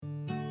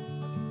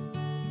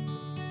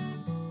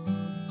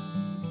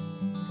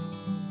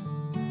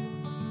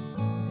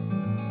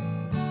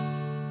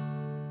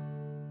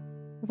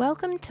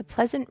Welcome to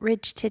Pleasant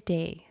Ridge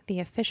Today, the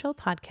official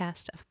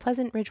podcast of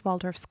Pleasant Ridge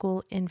Waldorf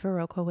School in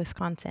Viroqua,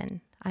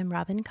 Wisconsin. I'm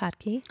Robin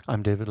Kotke.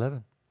 I'm David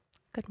Levin.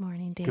 Good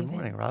morning, David. Good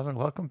morning, Robin.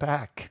 Welcome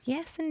back.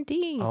 Yes,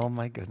 indeed. Oh,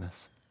 my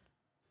goodness.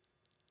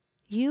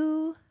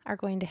 You are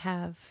going to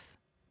have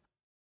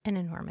an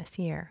enormous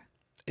year.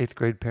 8th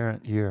grade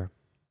parent year.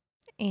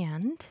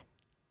 And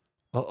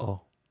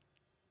Uh-oh.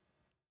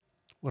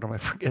 What am I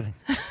forgetting?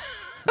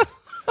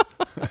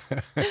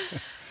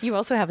 you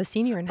also have a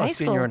senior in high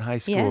school. A senior in high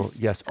school.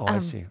 Yes. Oh, I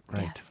see.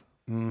 Right. Yes.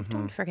 Mm-hmm.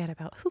 Don't forget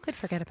about, who could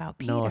forget about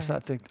Peter? No, I was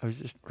not thinking. I was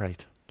just,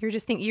 right. You're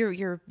just thinking,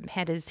 your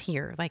head is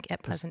here, like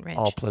at Pleasant Ridge.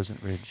 All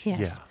Pleasant Ridge. Yes.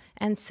 Yeah.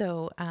 And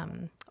so,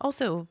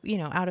 also,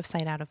 out of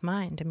sight, out of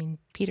mind. I mean,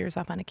 Peter's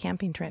off on a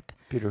camping trip.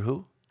 Peter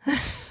who?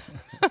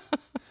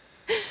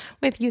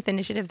 With Youth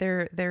Initiative,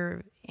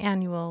 their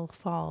annual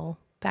fall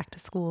back to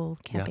school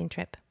camping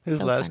trip. His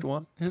So last fun.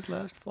 one. His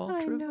last fall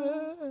I trip.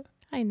 know.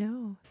 I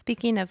know.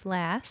 Speaking of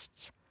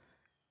lasts,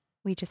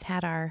 we just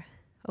had our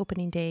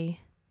opening day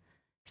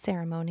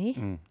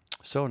ceremony.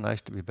 So nice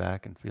to be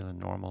back and feeling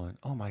normal. And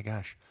oh my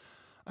gosh,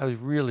 I was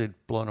really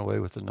blown away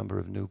with the number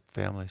of new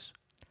families.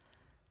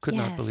 Could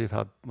not believe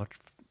how much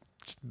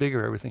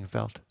bigger everything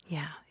felt.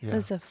 Yeah, it Yeah.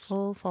 was a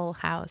full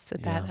house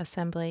at that Yeah.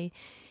 assembly.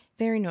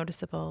 Very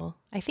noticeable.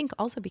 I think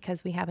also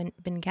because we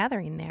haven't been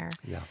gathering there.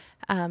 Yeah.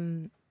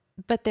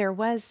 But there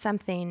was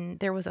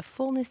a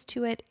fullness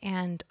to it.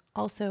 And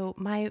also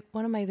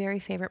one of my very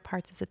favorite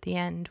parts is at the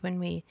end when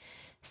we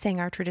sang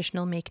our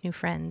traditional Make New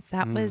Friends.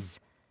 That was,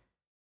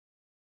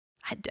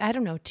 I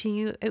don't know, to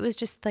you, it was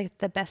just like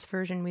the best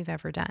version we've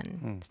ever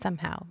done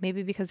somehow.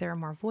 Maybe because there are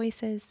more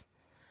voices,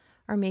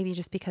 or maybe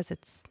just because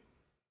it's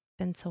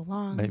been so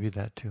long. Maybe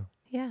that too.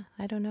 Yeah,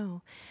 I don't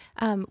know.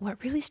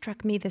 What really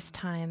struck me this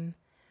time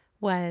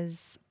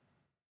was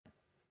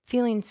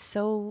feeling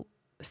so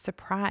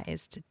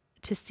surprised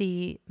to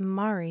see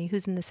Mari,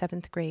 who's in the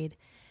 7th grade,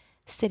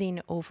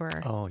 sitting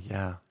over Oh,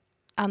 yeah.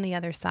 on the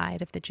other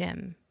side of the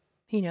gym.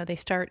 They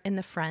start in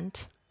the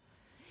front,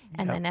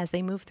 and Yep. then as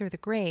they move through the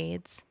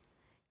grades,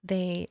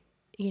 they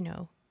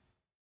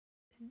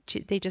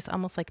just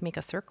almost like make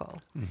a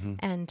circle. Mm-hmm.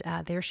 And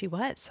there she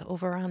was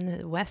over on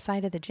the west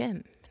side of the gym.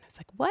 And I was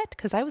like, what?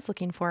 Because I was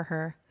looking for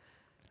her.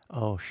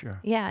 Oh,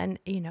 sure. Yeah, and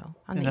on Isn't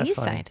the that east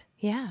funny? side.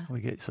 Yeah, We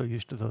get so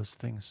used to those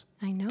things.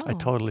 I know. I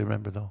totally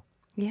remember, though.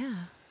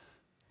 Yeah.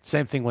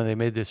 Same thing when they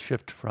made this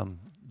shift from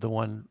the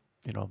one,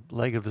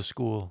 leg of the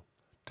school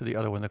to the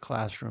other one, the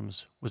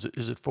classrooms.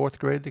 Is it 4th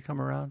grade they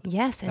come around?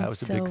 Yes, and That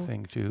was a big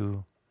thing,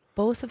 too.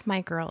 both of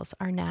my girls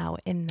are now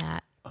in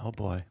Oh,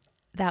 boy.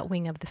 that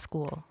wing of the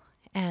school.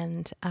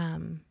 And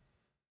wow.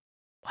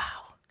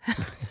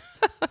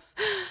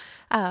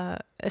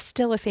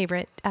 Still a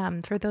favorite.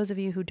 For those of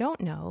you who don't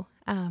know,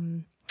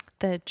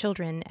 the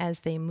children,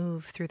 as they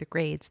move through the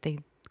grades, they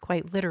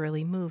quite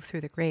literally move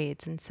through the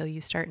grades. And so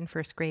you start in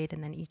 1st grade,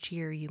 and then each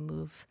year you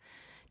move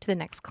to the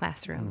next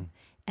classroom.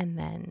 And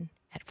then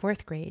at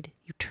 4th grade,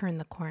 you turn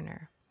the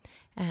corner.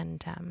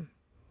 And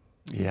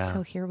Yeah.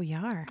 so here we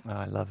are.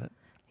 I love it.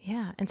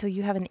 Yeah. And so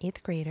you have an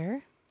 8th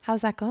grader.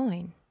 How's that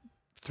going?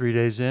 3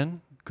 days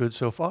in, good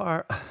so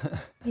far.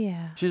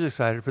 Yeah. She's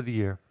excited for the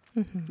year.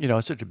 Mm-hmm.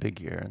 It's such a big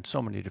year in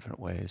so many different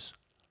ways.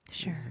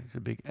 Sure. It's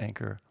a big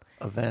anchor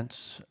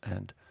events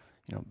and,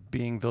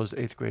 being those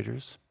 8th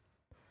graders.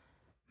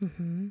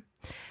 Mm-hmm.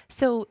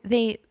 So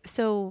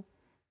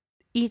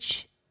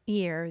each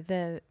year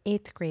the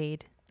 8th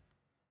grade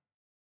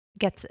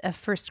gets a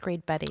 1st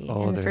grade buddy,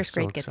 Oh, and the they're 1st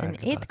grade so gets an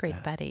excited 8th about grade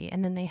that. buddy,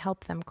 and then they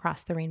help them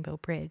cross the Rainbow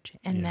Bridge.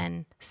 And Yeah.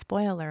 then,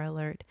 spoiler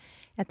alert,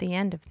 at the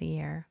end of the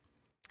year,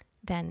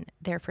 then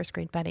their 1st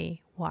grade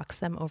buddy walks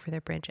them over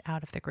the bridge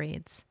out of the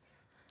grades.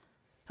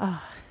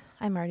 Oh,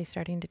 I'm already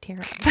starting to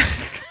tear up.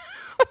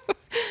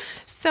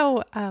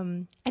 So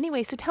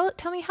anyway, so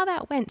tell me how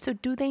that went. So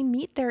do they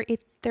meet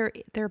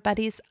their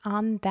buddies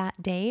on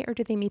that day, or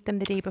do they meet them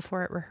the day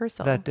before at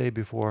rehearsal? That day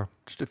before,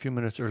 just a few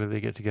minutes early, they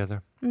get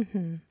together.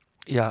 Mm-hmm.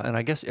 Yeah, and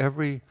I guess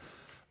every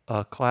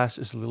class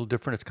is a little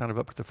different. It's kind of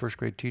up to the 1st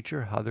grade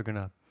teacher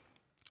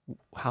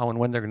how and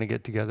when they're gonna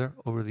get together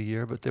over the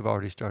year. But they've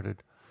already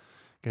started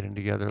getting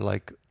together.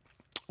 Like,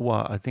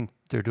 I think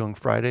they're doing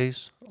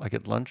Fridays, like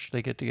at lunch,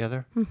 they get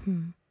together.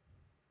 Mm-hmm.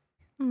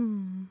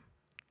 Mm.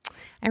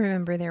 I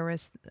remember there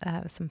was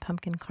some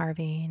pumpkin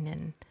carving,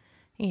 and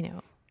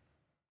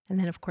and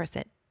then of course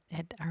at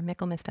our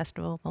Michaelmas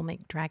festival they'll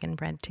make dragon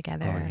bread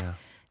together. Oh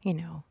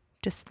yeah.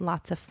 Just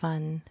lots of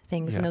fun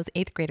things. Yeah. And those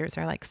 8th graders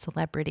are like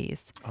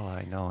celebrities Oh,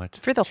 I know it.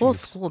 for the whole Jeez.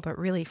 school, but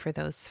really for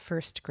those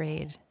 1st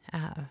grade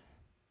Yeah.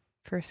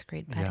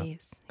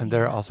 buddies. And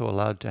they're also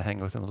allowed to hang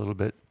with them a little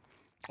bit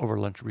over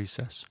lunch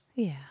recess.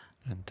 Yeah.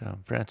 And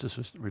Frances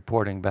was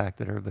reporting back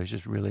that everybody's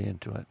just really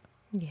into it.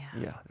 Yeah.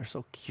 Yeah, they're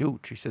so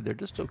cute. She said they're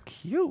just so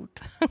cute.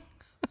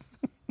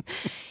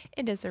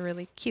 It is a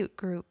really cute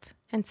group.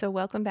 And so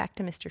welcome back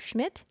to Mr.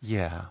 Schmidt,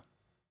 Yeah.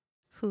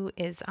 who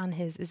is on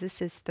is this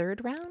his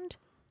 3rd round?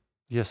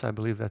 Yes, I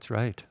believe that's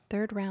right.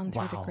 3rd round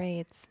through the Wow.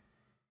 grades.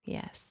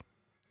 Yes.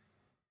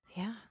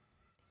 Yeah.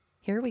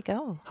 Here we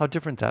go. How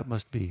different that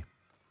must be.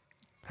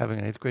 Having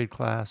an 8th grade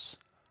class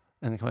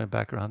and then coming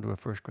back around to a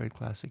first grade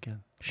class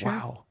again. Sure.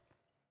 Wow.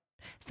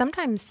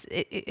 Sometimes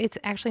it's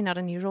actually not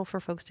unusual for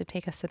folks to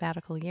take a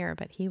sabbatical year,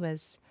 but he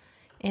was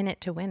in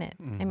it to win it.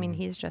 I mean,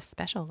 he's just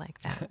special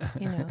like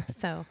that.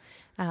 So,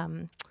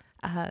 um,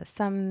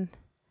 some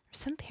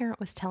parent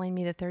was telling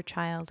me that their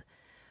child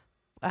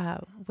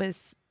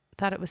was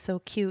thought it was so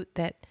cute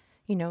that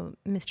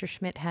Mr.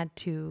 Schmidt had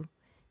to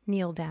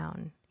kneel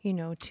down,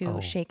 to Oh.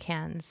 shake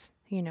hands,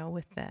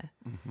 with the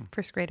Mm-hmm.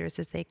 first graders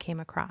as they came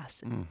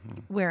across.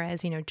 Mm-hmm.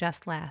 Whereas,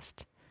 just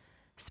last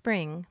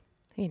spring,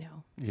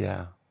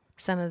 Yeah.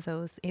 some of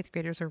those eighth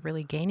graders were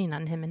really gaining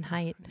on him in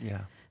height.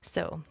 Yeah.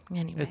 So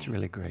anyway, It's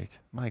really great.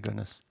 My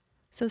goodness.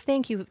 so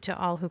thank you to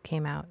all who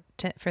came out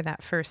for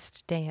that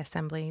first day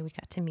assembly. We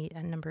got to meet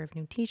a number of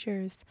new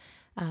teachers.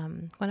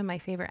 One of my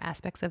favorite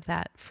aspects of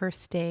that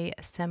first day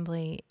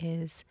assembly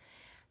is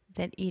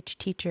that each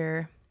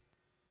teacher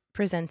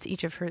presents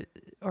each of her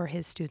or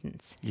his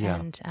students Yeah.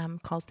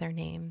 and calls their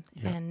name.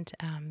 Yeah. And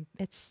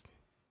it's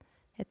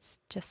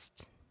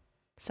just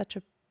such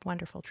a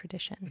wonderful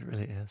tradition. It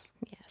really is.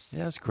 Yes.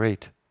 Yeah, it's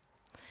great.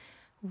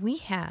 We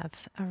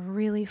have a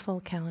really full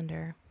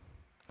calendar.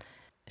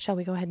 Shall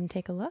we go ahead and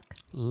take a look?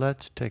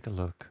 Let's take a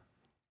look.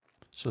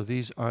 So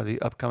these are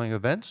the upcoming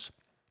events.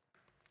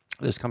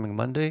 This coming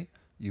Monday,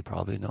 you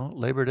probably know,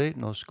 Labor Day,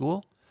 no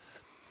school.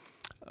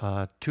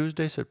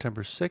 Tuesday,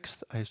 September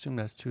 6th. I assume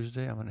that's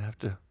Tuesday. I'm going to have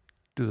to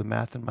do the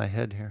math in my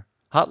head here.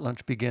 Hot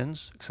lunch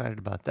begins. Excited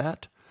about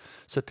that.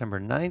 September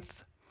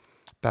 9th,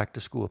 back to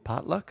school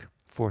potluck,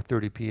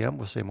 4:30 p.m.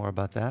 We'll say more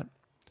about that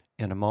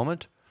in a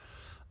moment.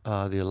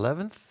 The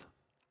 11th,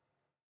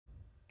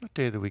 what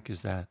day of the week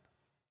is that?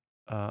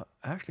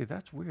 Actually,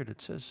 that's weird.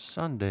 It says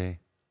Sunday.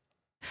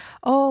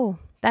 Oh,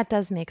 that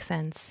does make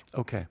sense.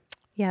 Okay.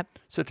 Yep.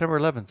 September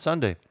 11th,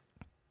 Sunday.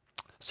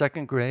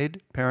 Second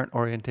grade parent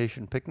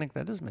orientation picnic.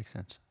 That does make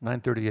sense.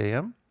 9:30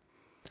 a.m.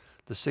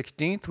 The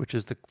 16th, which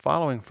is the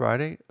following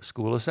Friday,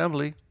 school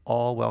assembly.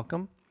 All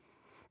welcome.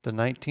 The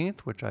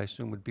 19th, which I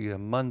assume would be a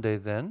Monday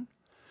then,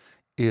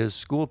 is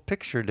school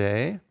picture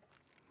day.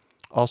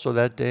 Also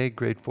that day,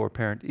 grade 4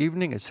 parent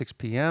evening at 6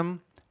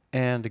 p.m.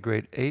 and a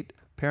grade 8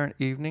 parent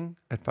evening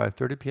at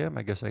 5:30 p.m.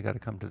 I guess I got to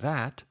come to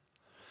that.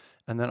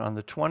 And then on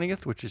the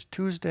 20th, which is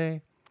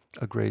Tuesday,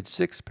 a grade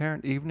 6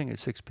 parent evening at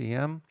 6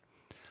 p.m.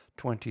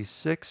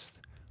 26th,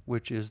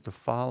 which is the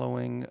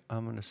following,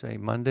 I'm going to say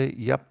Monday.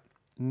 Yep,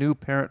 new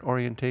parent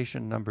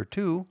orientation number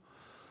 2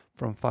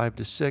 from 5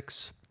 to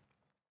 6.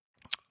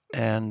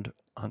 And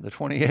on the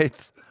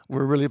 28th,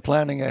 we're really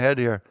planning ahead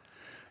here.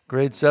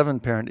 Grade 7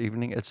 parent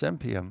evening at 7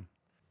 p.m.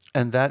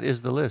 And that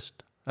is the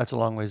list. That's a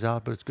long ways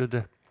out, but it's good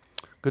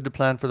to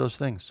plan for those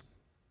things.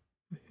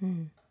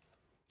 Mm-hmm.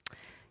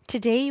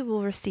 Today you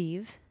will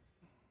receive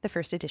the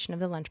first edition of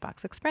the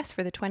Lunchbox Express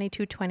for the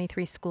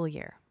 22-23 school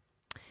year.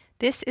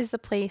 This is the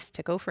place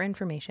to go for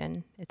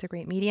information. It's a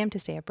great medium to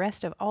stay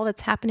abreast of all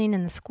that's happening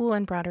in the school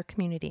and broader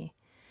community.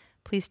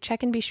 Please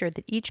check and be sure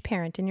that each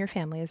parent in your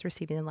family is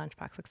receiving the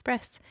Lunchbox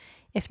Express.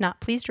 If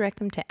not, please direct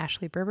them to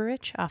Ashley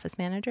Berberich, Office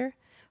Manager,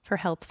 for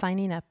help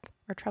signing up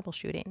or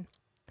troubleshooting.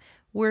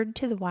 Word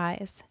to the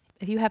wise,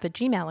 if you have a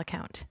Gmail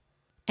account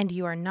and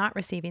you are not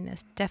receiving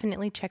this,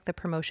 definitely check the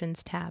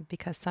promotions tab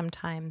because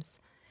sometimes,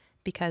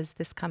 because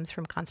this comes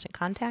from Constant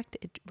Contact,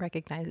 it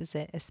recognizes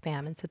it as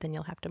spam, and so then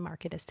you'll have to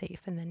mark it as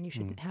safe, and then you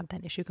shouldn't have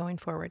that issue going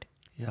forward.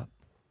 Yeah.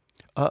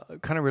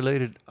 Kind of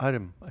related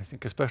item, I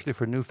think, especially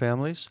for new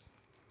families.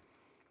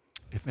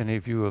 If any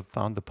of you have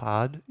found the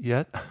pod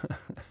yet.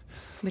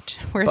 Which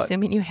we're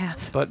assuming you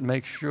have. But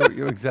make sure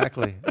you're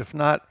exactly. If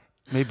not,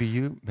 maybe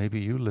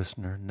you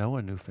listener know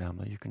a new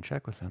family. You can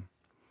check with them.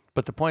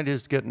 But the point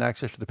is getting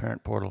access to the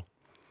parent portal.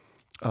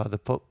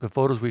 The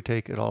photos we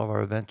take at all of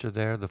our events are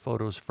there. The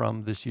photos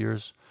from this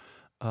year's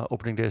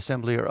opening day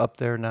assembly are up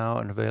there now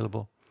and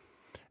available.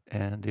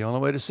 And the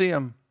only way to see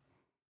them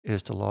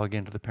is to log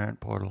into the parent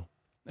portal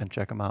and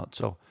check them out.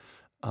 So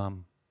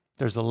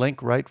there's a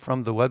link right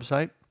from the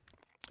website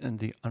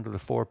under the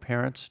For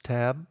Parents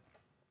tab.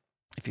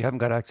 If you haven't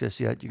got access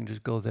yet, you can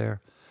just go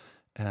there,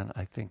 and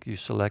I think you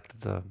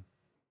select the,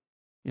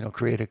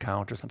 create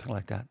account or something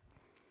like that,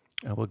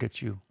 and we'll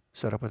get you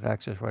set up with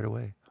access right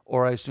away.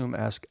 Or I assume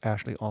ask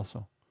Ashley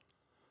also.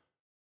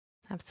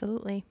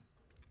 Absolutely.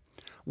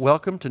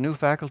 Welcome to new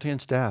faculty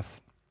and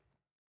staff.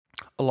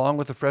 Along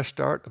with the fresh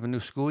start of a new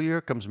school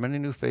year comes many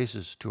new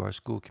faces to our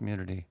school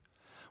community.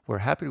 We're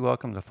happy to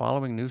welcome the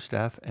following new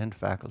staff and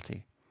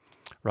faculty.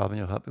 Robin,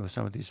 you'll help me with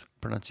some of these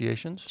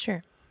pronunciations.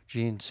 Sure.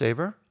 Jean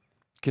Saver,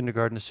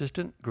 kindergarten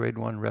assistant, grade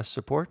 1 rest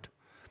support.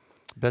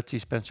 Betsy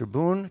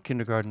Spencer-Boone,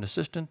 kindergarten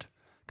assistant.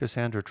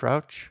 Cassandra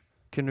Trouch,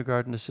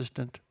 kindergarten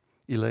assistant.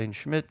 Elaine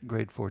Schmidt,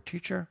 grade 4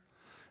 teacher.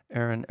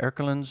 Erin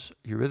Erkelens,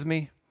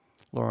 eurythmy.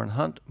 Lauren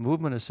Hunt,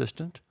 movement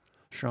assistant.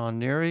 Sean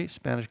Neary,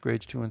 Spanish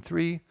grades 2 and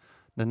 3.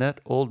 Nanette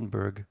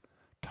Oldenburg,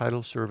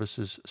 title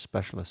services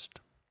specialist.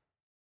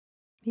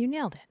 You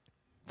nailed it.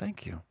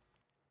 Thank you.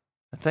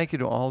 And thank you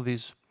to all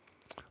these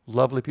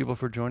lovely people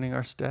for joining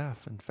our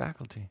staff and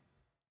faculty.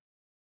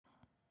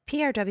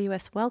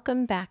 PRWS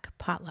Welcome Back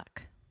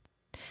Potluck.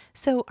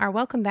 So our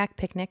Welcome Back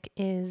picnic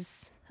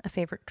is a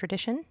favorite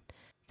tradition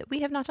that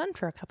we have not done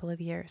for a couple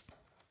of years.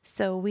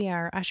 So we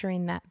are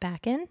ushering that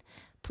back in.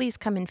 Please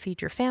come and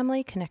feed your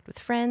family, connect with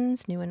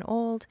friends, new and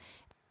old.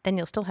 Then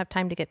you'll still have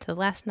time to get to the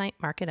last night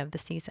market of the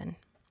season.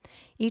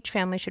 Each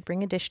family should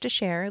bring a dish to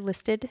share,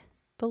 listed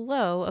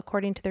below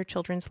according to their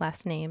children's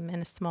last name,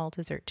 and a small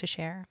dessert to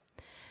share.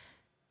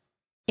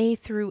 A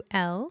through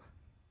L,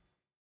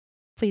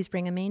 please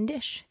bring a main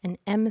dish. And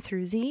M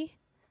through Z,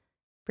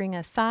 bring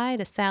a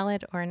side, a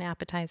salad, or an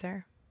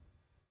appetizer.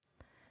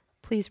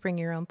 Please bring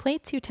your own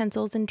plates,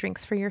 utensils, and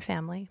drinks for your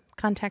family.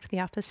 Contact the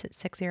office at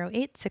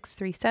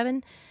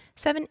 608-637-7828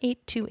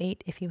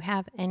 if you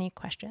have any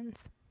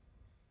questions.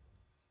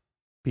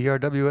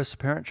 PRWS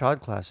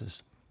Parent-Child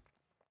Classes.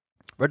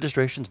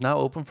 Registration is now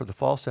open for the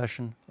fall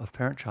session of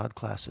Parent-Child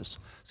Classes,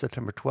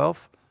 September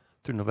 12th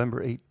through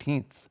November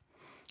 18th.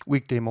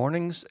 Weekday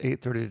mornings,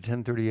 8:30 to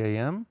 10:30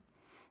 a.m.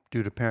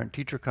 Due to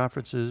parent-teacher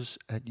conferences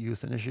at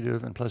Youth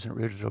Initiative and Pleasant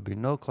Ridge, there will be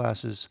no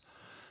classes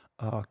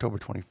October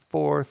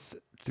 24th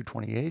through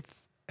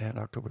 28th and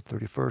October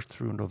 31st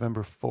through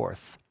November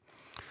 4th.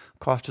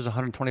 Cost is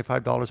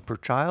 $125 per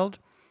child.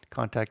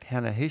 Contact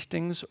Hannah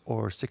Hastings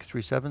or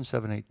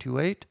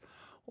 637-7828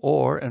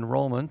 or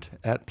enrollment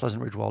at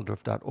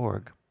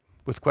pleasantridgewaldorf.org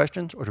with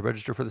questions or to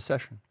register for the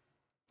session.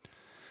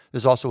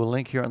 There's also a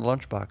link here on the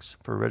lunchbox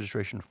for a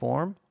registration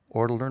form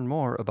or to learn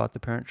more about the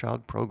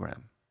Parent-Child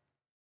program.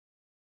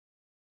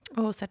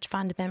 Oh, such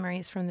fond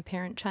memories from the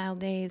parent-child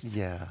days.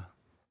 Yeah.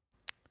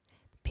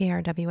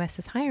 PRWS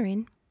is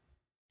hiring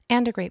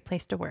and a great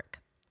place to work.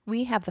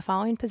 We have the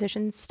following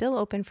positions still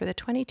open for the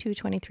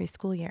 22-23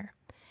 school year.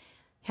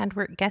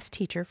 Handwork guest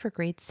teacher for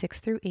grades 6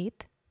 through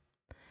 8th,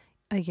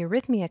 a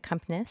eurythmy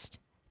accompanist,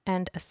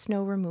 and a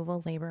snow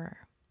removal laborer.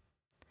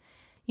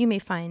 You may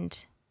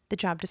find the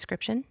job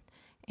description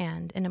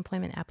and an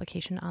employment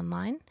application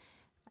online,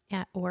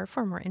 or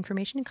for more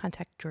information,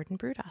 contact Jordan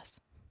Brudas,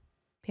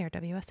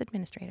 PRWS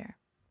Administrator.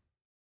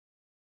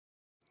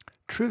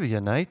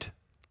 Trivia night.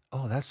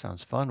 Oh, that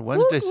sounds fun.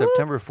 Wednesday,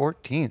 September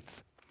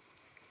 14th.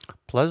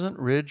 Pleasant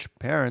Ridge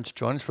parents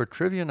join us for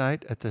trivia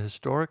night at the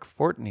historic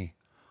Fortney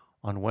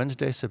on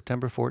Wednesday,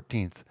 September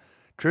 14th.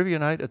 Trivia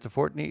night at the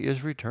Fortney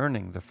is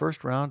returning. The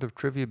first round of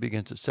trivia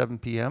begins at 7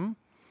 p.m.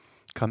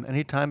 Come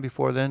anytime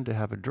before then to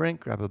have a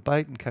drink, grab a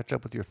bite, and catch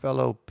up with your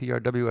fellow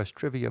PRWS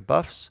trivia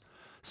buffs.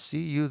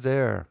 See you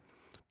there.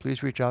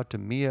 Please reach out to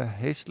Mia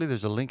Hastley.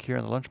 There's a link here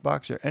in the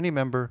lunchbox, or any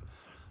member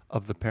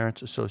of the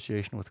Parents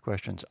Association with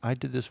questions. I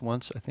did this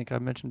once, I think I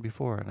mentioned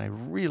before, and I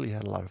really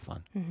had a lot of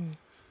fun. Mm-hmm.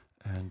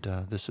 And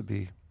this would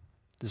be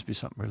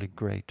something really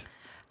great.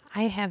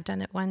 I have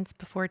done it once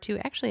before too,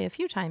 actually a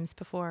few times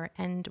before,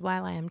 and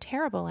while I am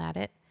terrible at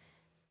it,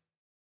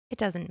 it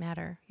doesn't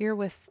matter. You're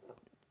with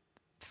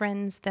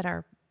friends that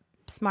are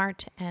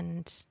smart,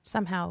 and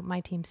somehow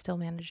my team still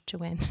managed to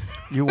win.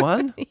 You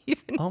won?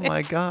 Even Oh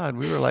my God,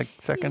 we were like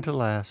second to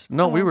last.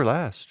 No, we Oh. were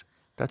last.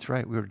 That's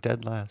right, we were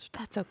dead last.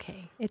 That's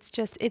okay. It's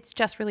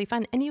just really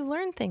fun, and you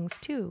learn things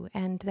too.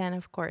 And then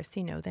of course,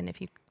 then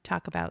if you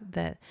talk about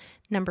the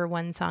number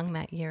one song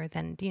that year,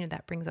 then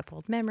that brings up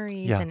old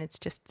memories, Yeah. and it's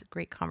just a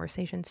great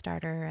conversation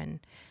starter and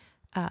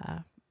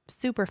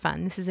super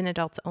fun. This is an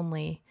adults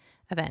only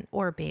event,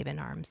 or Babe in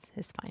Arms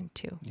is fine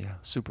too. Yeah,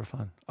 super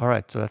fun. All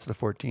right, so that's the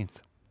 14th.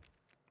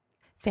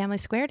 Family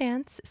Square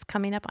Dance is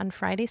coming up on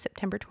Friday,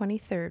 September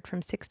 23rd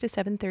from 6 to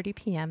 7:30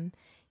 p.m.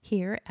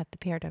 here at the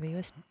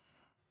PRWS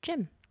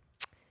gym.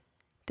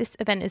 This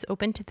event is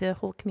open to the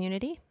whole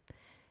community.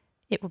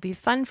 It will be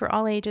fun for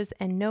all ages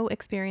and no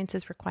experience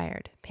is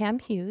required. Pam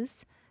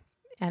Hughes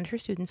and her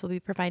students will be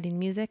providing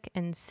music,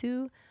 and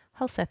Sue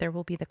Hulsether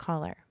will be the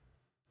caller.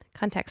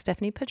 Contact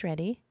Stephanie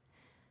Padretti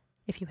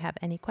if you have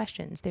any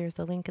questions. There's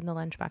the link in the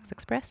Lunchbox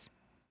Express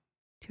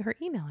to her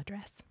email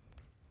address.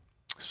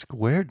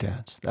 Square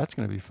dance, that's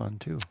going to be fun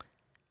too.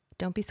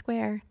 Don't be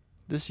square.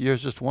 This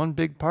year's just one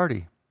big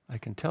party. I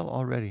can tell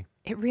already.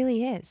 It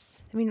really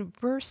is. I mean,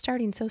 we're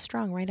starting so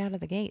strong right out of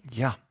the gates.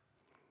 Yeah.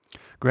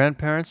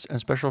 Grandparents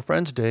and Special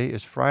Friends Day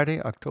is Friday,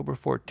 October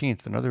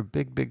 14th, another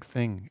big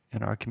thing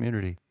in our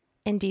community.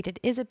 Indeed, it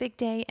is a big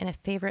day and a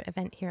favorite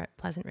event here at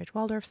Pleasant Ridge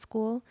Waldorf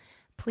School.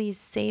 Please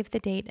save the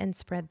date and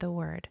spread the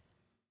word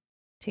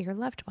to your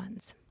loved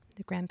ones,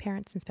 the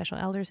grandparents and special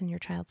elders in your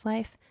child's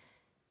life.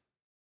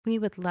 We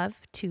would love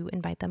to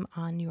invite them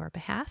on your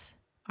behalf.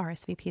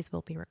 RSVPs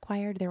will be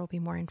required. There will be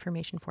more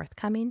information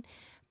forthcoming,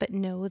 but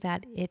know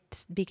that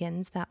it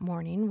begins that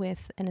morning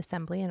with an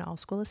assembly, an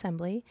all-school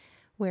assembly,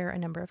 where a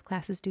number of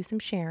classes do some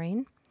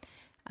sharing,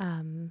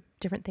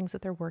 different things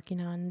that they're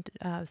working on.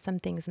 Some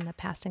things in the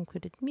past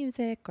included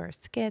music or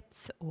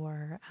skits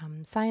or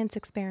science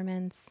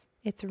experiments.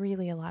 It's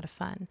really a lot of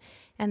fun.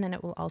 And then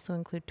it will also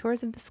include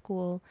tours of the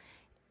school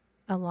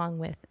along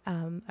with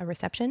a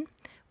reception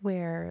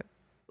where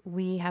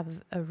we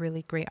have a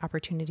really great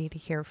opportunity to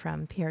hear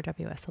from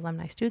PRWS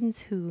alumni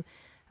students who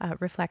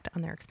reflect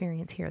on their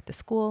experience here at the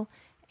school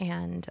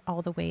and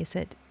all the ways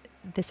that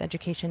this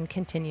education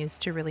continues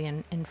to really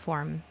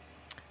inform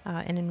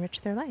and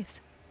enrich their lives.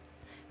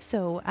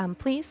 So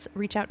please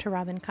reach out to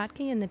Robin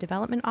Kotke in the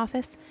development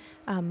office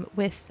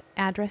with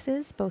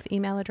addresses, both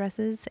email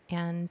addresses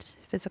and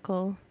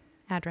physical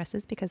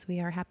addresses, because we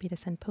are happy to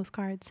send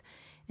postcards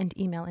and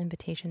email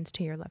invitations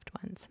to your loved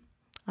ones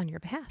on your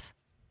behalf.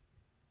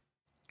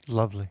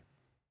 Lovely.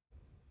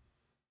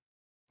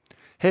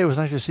 Hey, it was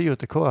nice to see you at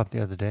the co-op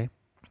the other day.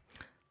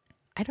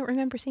 I don't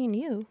remember seeing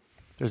you.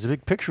 There's a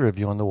big picture of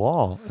you on the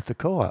wall at the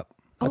co-op.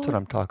 That's what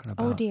I'm talking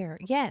about. Oh, dear.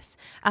 Yes.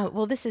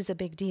 Well, this is a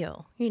big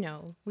deal. You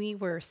know, we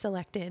were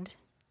selected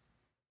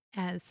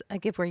as a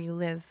Give Where You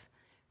Live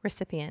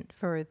recipient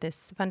for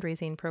this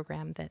fundraising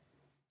program that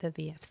the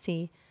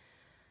VFC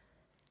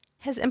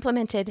has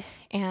implemented,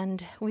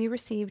 and we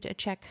received a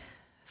check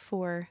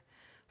for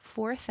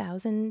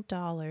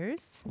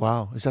 $4,000.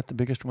 Wow. Is that the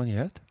biggest one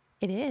yet?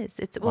 It is.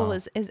 It's Wow. well,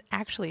 is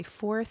actually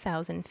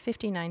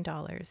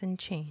 $4,059 and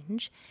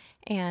change,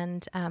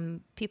 and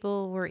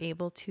people were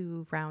able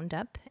to round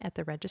up at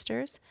the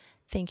registers.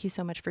 Thank you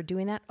so much for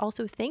doing that.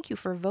 Also, thank you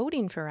for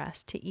voting for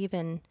us to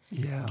even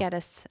get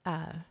us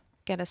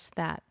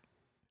that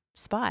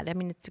spot. I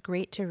mean, it's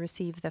great to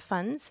receive the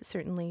funds.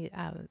 Certainly,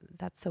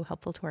 that's so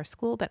helpful to our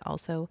school, but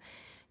also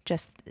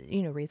just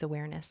raise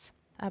awareness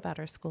about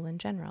our school in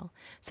general.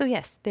 So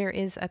yes, there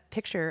is a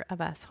picture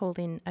of us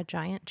holding a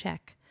giant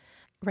check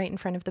right in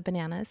front of the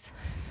bananas.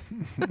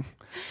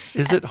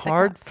 Is it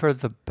hard for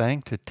the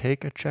bank to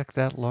take a check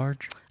that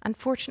large?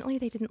 Unfortunately,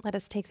 they didn't let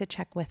us take the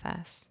check with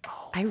us.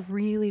 I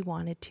really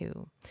wanted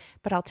to,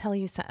 but I'll tell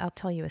you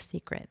a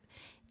secret.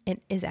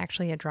 It is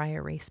actually a dry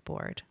erase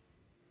board.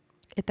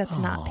 That's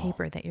not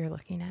paper that you're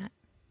looking at.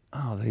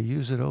 Oh, they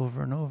use it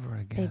over and over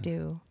again. They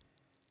do.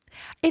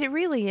 It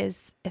really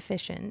is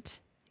efficient.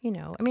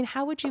 I mean,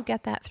 how would you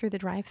get that through the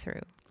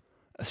drive-through?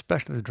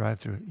 Especially the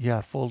drive-through.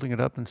 Yeah, folding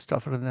it up and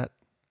stuff it in that.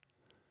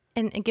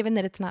 And given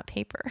that it's not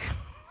paper,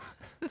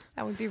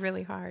 that would be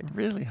really hard.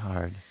 Really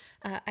hard.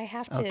 I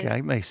have to. Okay,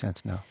 it makes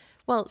sense now.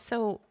 Well,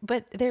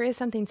 but there is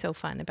something so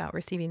fun about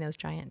receiving those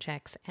giant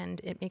checks, and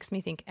it makes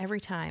me think every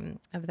time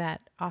of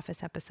that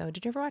Office episode.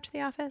 Did you ever watch The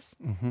Office?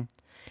 Mm-hmm.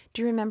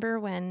 Do you remember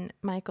when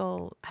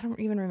Michael, I don't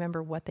even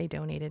remember what they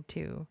donated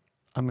to.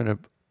 I'm going to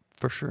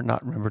for sure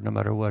not remember no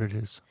matter what it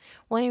is.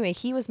 Well, anyway,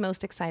 he was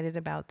most excited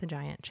about the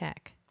giant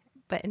check,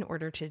 but in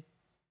order to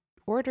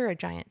order a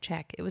giant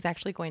check, it was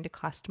actually going to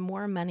cost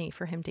more money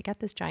for him to get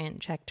this giant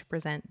check to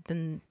present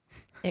than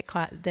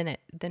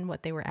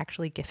what they were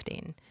actually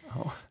gifting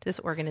to this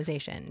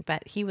organization.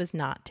 But he was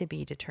not to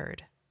be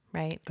deterred,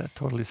 right? That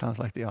totally sounds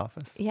like The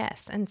Office.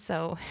 Yes, and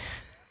so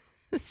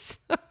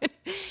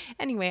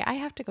anyway, I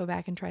have to go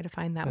back and try to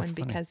find that one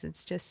because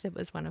it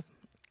was one of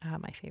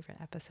my favorite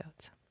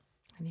episodes.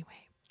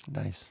 Anyway,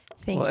 nice.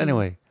 Thank you.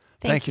 Anyway,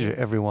 thank you you to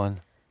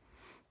everyone,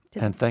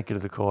 and thank you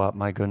to the co-op.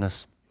 My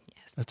goodness.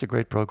 Yes. That's a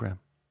great program.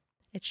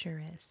 It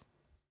sure is.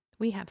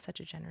 We have such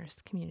a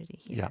generous community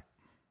here. Yeah.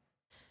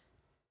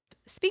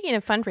 Speaking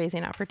of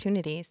fundraising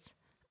opportunities,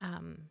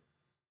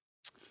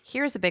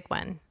 here's a big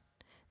one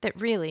that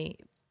really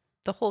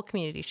the whole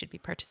community should be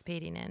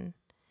participating in.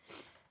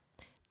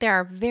 There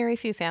are very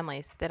few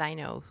families that I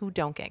know who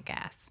don't get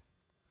gas.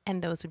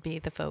 And those would be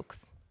the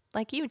folks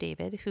like you,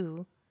 David,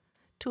 who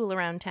tool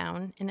around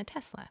town in a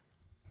Tesla.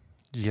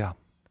 Yeah.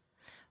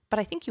 But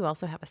I think you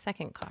also have a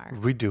second car.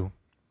 We do.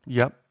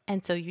 Yep.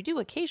 And so you do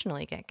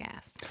occasionally get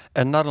gas.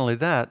 And not only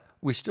that,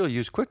 we still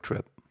use Quick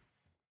Trip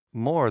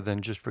more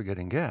than just for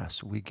getting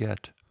gas. We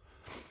get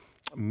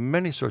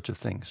many sorts of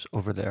things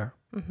over there,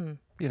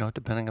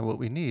 depending on what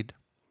we need.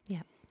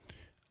 Yeah.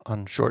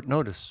 On short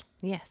notice.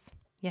 Yes.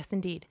 Yes,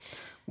 indeed.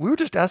 We were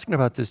just asking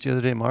about this the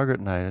other day, Margaret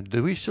and I.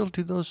 Do we still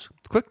do those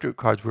Quick Trip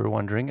cards? We were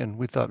wondering, and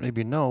we thought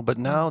maybe no, but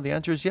now the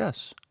answer is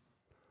yes.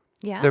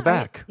 Yeah. They're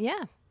back.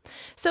 Yeah.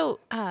 So,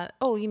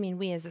 you mean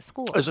we as a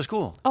school? As a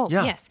school. Oh,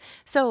 yeah. Yes.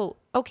 So,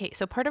 okay.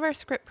 So part of our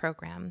SCRIP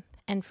program,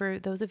 and for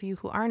those of you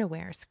who aren't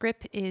aware,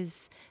 SCRIP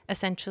is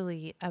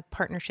essentially a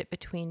partnership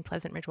between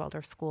Pleasant Ridge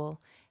Waldorf School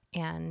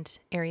and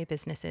area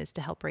businesses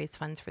to help raise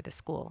funds for the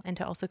school and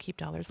to also keep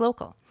dollars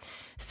local.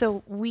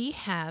 So we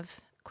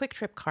have Quick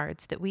Trip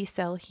cards that we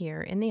sell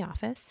here in the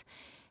office.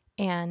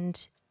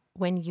 And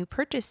when you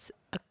purchase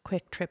a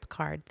Quick Trip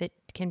card that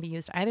can be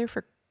used either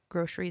for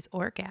groceries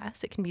or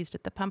gas, it can be used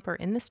at the pump or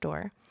in the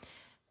store.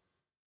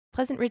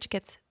 Pleasant Ridge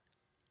gets,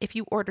 if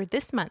you order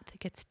this month, it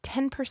gets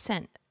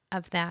 10%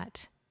 of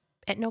that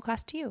at no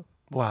cost to you.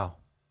 Wow.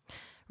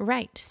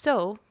 Right.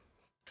 So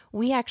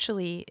we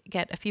actually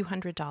get a few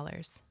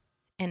 $100s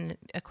in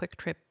a Quick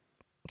Trip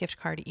gift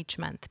card each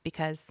month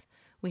because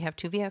we have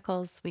two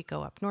vehicles. We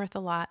go up north a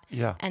lot.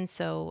 Yeah. And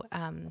so,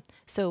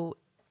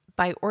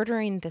 by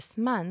ordering this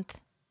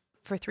month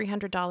for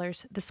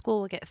 $300, the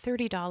school will get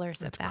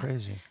 $30 of that. That's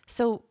crazy.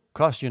 So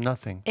Costs you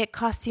nothing. it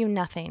costs you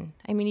nothing.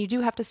 I mean, you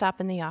do have to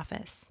stop in the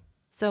office.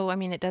 So, I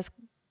mean, it does,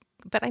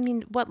 but I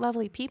mean, what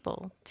lovely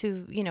people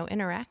to,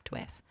 interact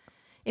with,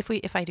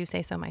 if I do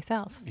say so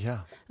myself.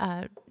 Yeah.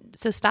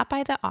 So stop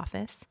by the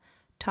office,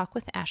 talk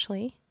with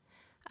Ashley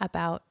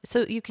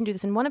so you can do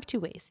this in one of two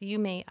ways. You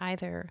may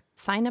either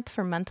sign up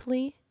for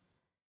monthly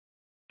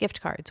gift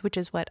cards, which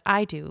is what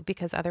I do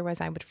because otherwise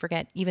I would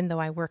forget even though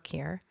I work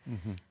here.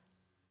 Mm-hmm.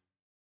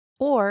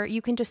 Or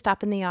you can just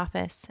stop in the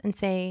office and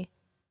say,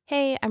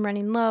 hey, I'm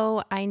running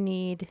low. I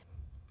need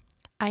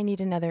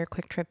another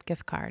Quick Trip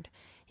gift card.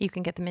 You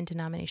can get them in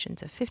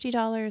denominations of $50,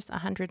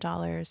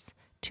 $100,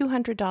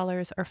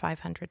 $200, or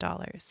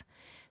 $500.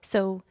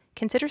 So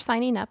consider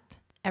signing up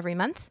every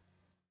month,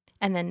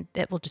 and then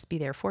it will just be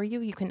there for you.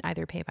 You can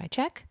either pay by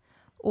check,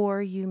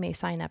 or you may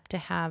sign up to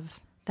have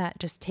that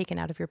just taken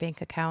out of your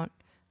bank account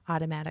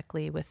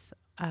automatically with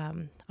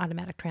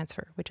automatic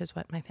transfer, which is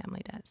what my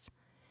family does.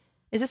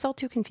 Is this all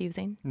too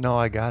confusing? No,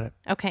 I got it.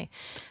 Okay.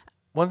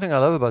 One thing I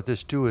love about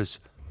this too is,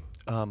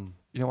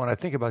 when I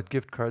think about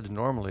gift cards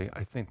normally,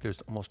 I think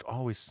there's almost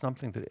always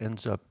something that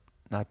ends up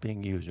not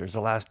being used. There's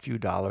the last few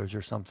dollars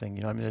or something.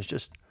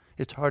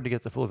 It's hard to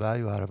get the full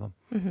value out of them.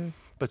 Mm-hmm.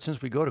 But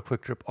since we go to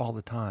Quick Trip all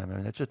the time,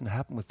 that doesn't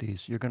happen with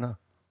these. You're gonna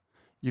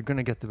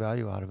get the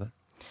value out of it.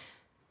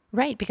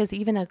 Right, because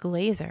even a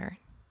glazer,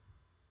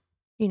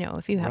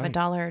 if you have Right.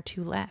 $1 or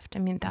 $2 left,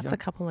 that's Yep. a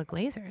couple of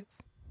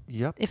glazers.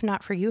 Yep. If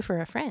not for you,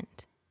 for a friend.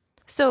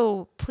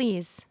 So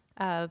please,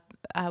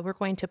 we're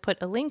going to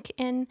put a link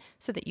in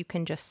so that you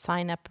can just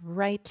sign up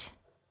right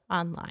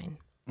online.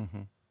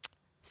 Mm-hmm.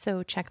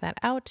 So check that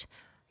out.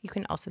 You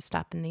can also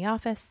stop in the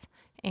office,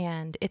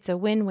 and it's a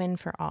win-win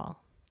for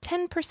all.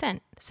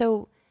 10%,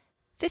 so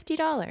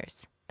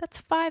 $50.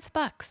 That's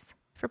 $5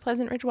 for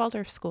Pleasant Ridge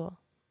Waldorf School.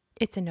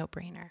 It's a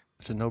no-brainer.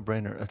 It's a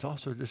no-brainer. It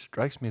also just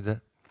strikes me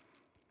that,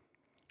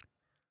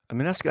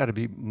 that's got to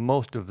be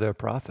most of their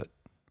profit.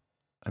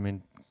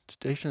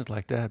 Stations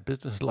like that,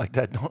 businesses like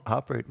that don't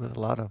operate with a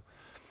lot of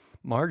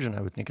margin,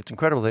 I would think. It's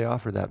incredible they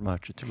offer that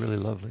much. It's a really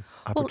lovely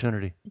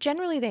opportunity.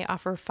 Generally, they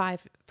offer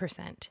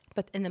 5%,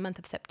 but in the month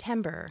of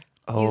September,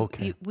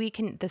 Okay.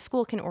 the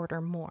school can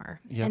order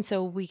more. Yep. And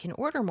so we can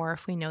order more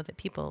if we know that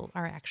people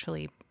are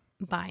actually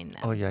buying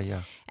them. Oh,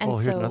 yeah. And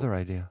Here's so- another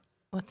idea.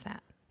 What's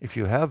that? If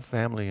you have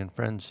family and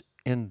friends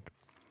in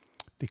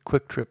the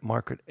Quick Trip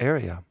Market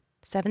area,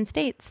 7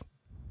 states.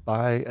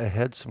 buy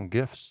ahead some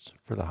gifts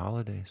for the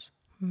holidays.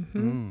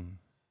 Mm-hmm.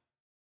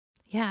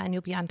 Yeah, and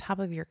you'll be on top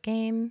of your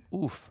game.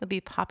 Oof. You'll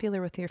be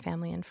popular with your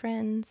family and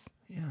friends.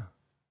 Yeah.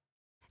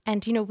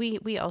 And,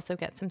 we also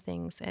get some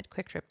things at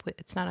Quick Trip.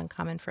 It's not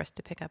uncommon for us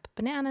to pick up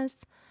bananas,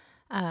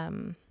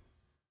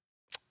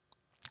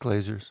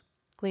 Glazers.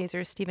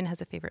 glazers. Stephen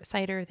has a favorite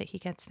cider that he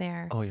gets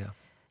there. Oh, yeah.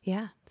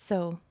 Yeah.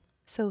 So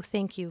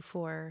thank you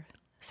for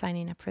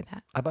signing up for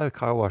that. I buy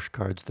car wash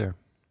cards there.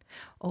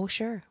 Oh,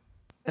 sure.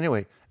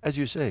 Anyway, as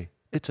you say,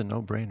 it's a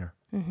no-brainer.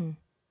 Mm-hmm.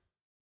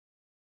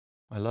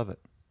 I love it.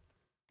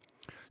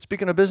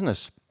 Speaking of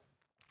business,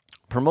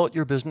 promote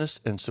your business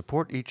and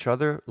support each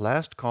other.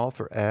 Last call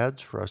for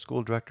ads for our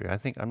school directory. I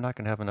think I'm not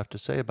going to have enough to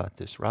say about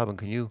this. Robin,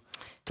 can you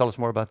tell us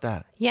more about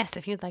that? Yes,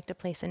 if you'd like to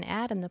place an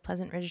ad in the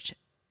Pleasant Ridge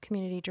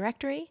Community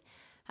Directory,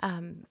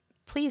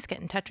 please get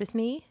in touch with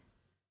me.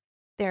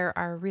 There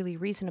are really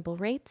reasonable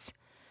rates.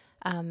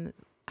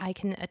 I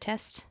can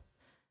attest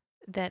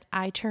that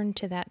I turn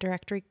to that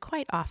directory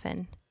quite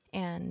often,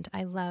 and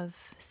I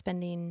love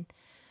spending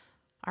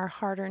our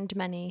hard-earned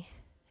money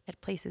at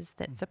places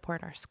that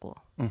support our school.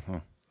 Mm-hmm.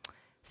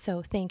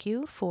 So thank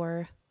you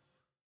for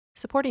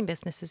supporting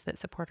businesses that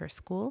support our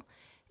school,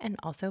 and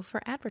also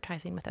for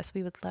advertising with us.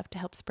 We would love to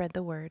help spread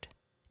the word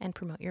and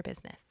promote your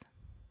business.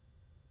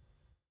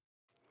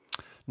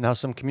 Now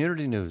some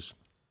community news.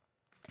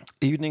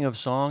 Evening of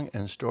Song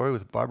and Story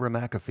with Barbara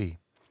McAfee.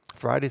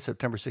 Friday,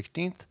 September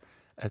 16th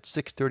at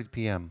 6:30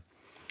 p.m.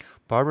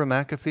 Barbara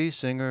McAfee,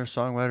 singer,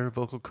 songwriter,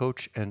 vocal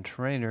coach, and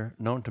trainer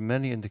known to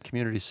many in the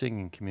community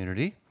singing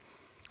community,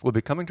 will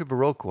be coming to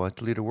Viroqua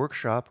to lead a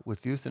workshop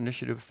with Youth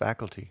Initiative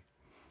faculty.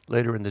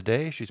 Later in the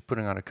day, she's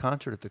putting on a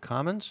concert at the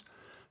Commons.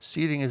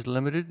 Seating is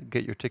limited.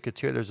 Get your tickets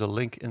here. There's a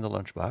link in the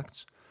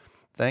lunchbox.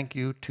 Thank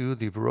you to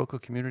the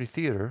Viroqua Community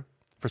Theater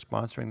for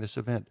sponsoring this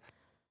event.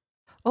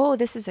 Oh,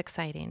 this is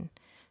exciting.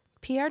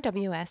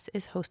 PRWS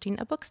is hosting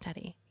a book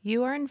study.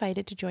 You are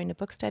invited to join a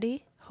book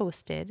study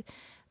hosted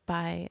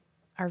by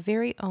our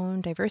very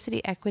own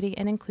Diversity, Equity,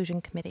 and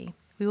Inclusion Committee.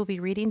 We will be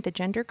reading The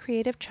Gender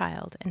Creative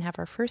Child and have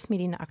our first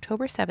meeting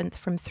October 7th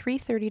from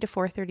 3:30 to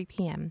 4:30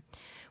 p.m.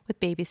 with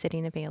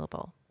babysitting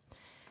available.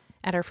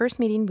 At our first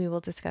meeting, we will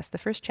discuss the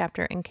first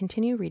chapter and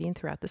continue reading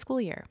throughout the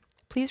school year.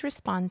 Please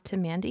respond to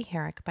Mandy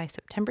Herrick by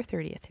September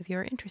 30th if you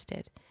are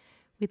interested.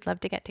 We'd love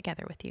to get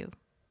together with you.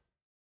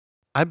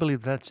 I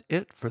believe that's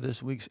it for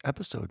this week's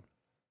episode.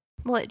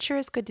 Well, it sure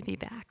is good to be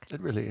back.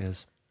 It really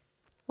is.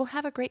 We'll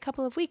have a great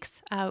couple of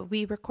weeks.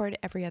 We record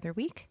every other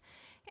week,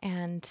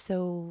 and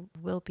so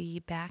we'll be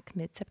back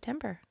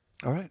mid-September.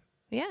 All right.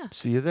 Yeah.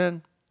 See you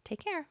then.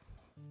 Take care.